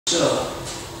So,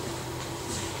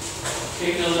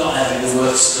 even though not heavy, the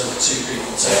work's still 2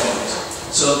 people taking it.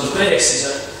 So the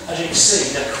bases, as you can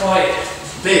see, they're quite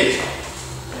big.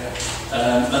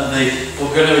 And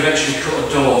we're going to eventually cut a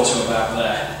door to about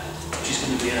there, which is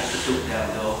going to be a duck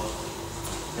down door.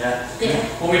 Yeah.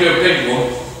 When we do a big one,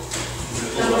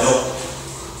 we'll pull it up.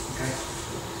 Okay.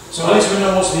 So at least we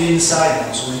know what's the inside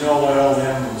now, so we know where all the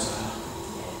angles are.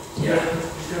 Yeah.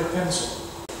 You've got a pencil.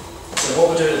 So what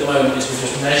we're doing at the moment is we're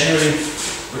just measuring,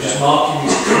 we're just marking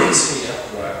these cuts here.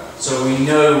 Right. So we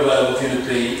know where we're going to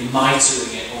be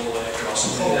mitering it all the way across.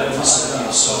 And we have massive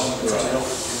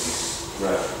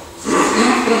Right.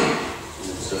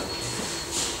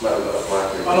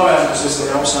 I know I emphasis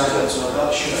the outside one, so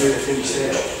that should be the finished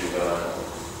stage.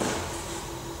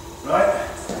 Right?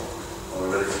 Are we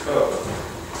ready to cut?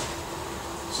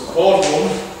 So board one.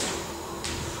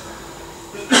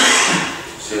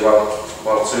 See,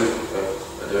 while two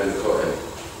are doing the cutting,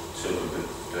 two will be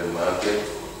doing the marking.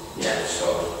 Yeah.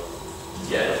 Sort of.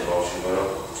 Yeah. Motion going on.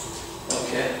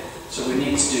 Okay. So we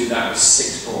need to do that with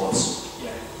 6 boards.